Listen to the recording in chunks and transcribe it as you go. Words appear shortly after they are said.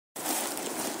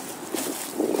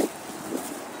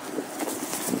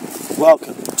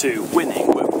Welcome to winning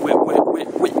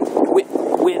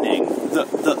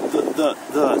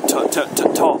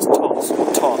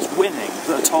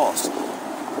the toss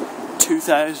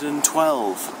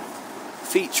 2012,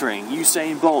 featuring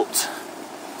Usain Bolt,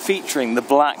 featuring the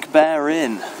Black Bear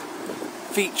Inn,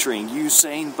 featuring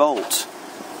Usain Bolt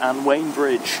and Wayne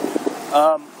Bridge.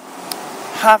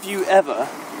 Have you ever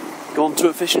gone to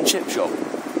a fish and chip shop?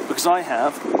 Because I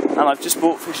have, and I've just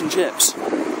bought fish and chips.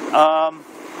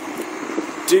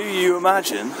 Do you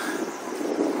imagine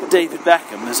David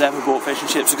Beckham has ever bought fish and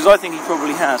chips? Because I think he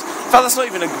probably has. In fact, that's not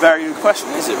even a very good question,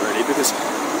 is it really? Because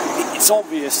it's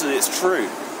obvious that it's true.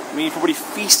 I mean, he probably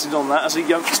feasted on that as a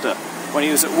youngster when he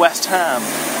was at West Ham,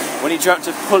 when he dreamt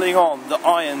of pulling on the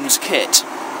Irons kit.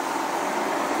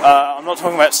 I'm not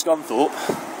talking about Scunthorpe.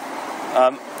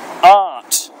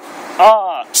 Art.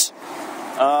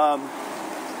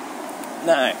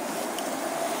 Now,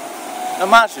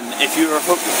 imagine if you were a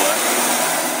footballer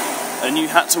and you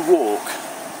had to walk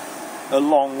a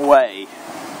long way.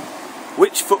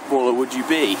 Which footballer would you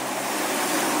be?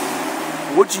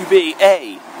 Would you be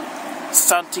A,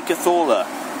 Santi Cazorla?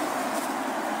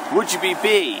 Would you be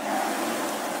B,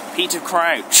 Peter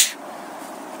Crouch?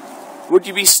 Would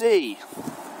you be C,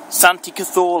 Santi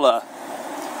Cazorla?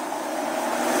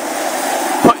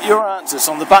 Put your answers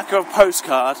on the back of a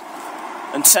postcard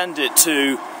and send it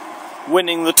to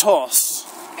Winning the Toss.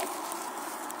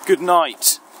 Good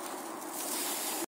night.